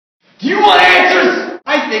Do you want answers?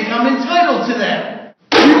 I think I'm entitled to them.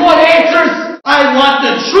 Do you want answers? I want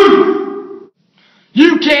the truth.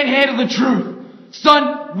 You can't handle the truth.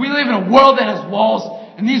 Son, we live in a world that has walls,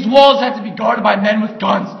 and these walls have to be guarded by men with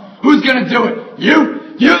guns. Who's gonna do it?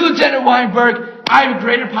 You? You, Lieutenant Weinberg? I have a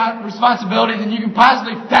greater responsibility than you can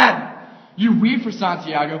possibly fathom. You weep for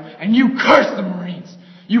Santiago, and you curse the Marines.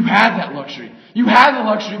 You have that luxury. You have the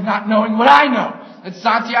luxury of not knowing what I know. That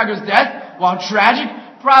Santiago's death, while tragic,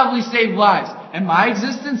 probably saved lives. And my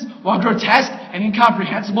existence, while grotesque and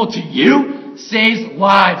incomprehensible to you, saves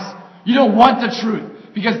lives. You don't want the truth.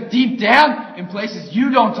 Because deep down, in places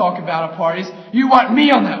you don't talk about at parties, you want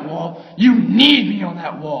me on that wall. You need me on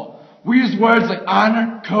that wall. We use words like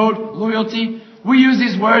honor, code, loyalty. We use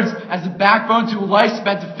these words as the backbone to a life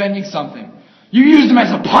spent defending something. You use them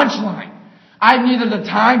as a punchline. I have neither the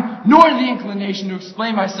time nor the inclination to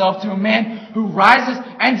explain myself to a man who rises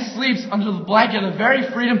and sleeps under the blanket of the very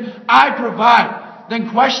freedom I provide,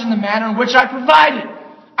 then question the manner in which I provide it.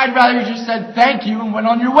 I'd rather you just said thank you and went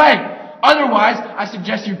on your way. Otherwise, I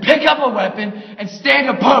suggest you pick up a weapon and stand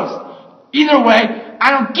a post. Either way,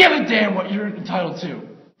 I don't give a damn what you're entitled to.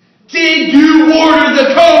 Did you order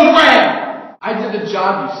the code red? I did the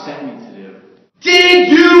job you sent me to do. Did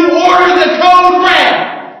you order the code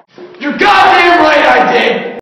red? You're goddamn right I did!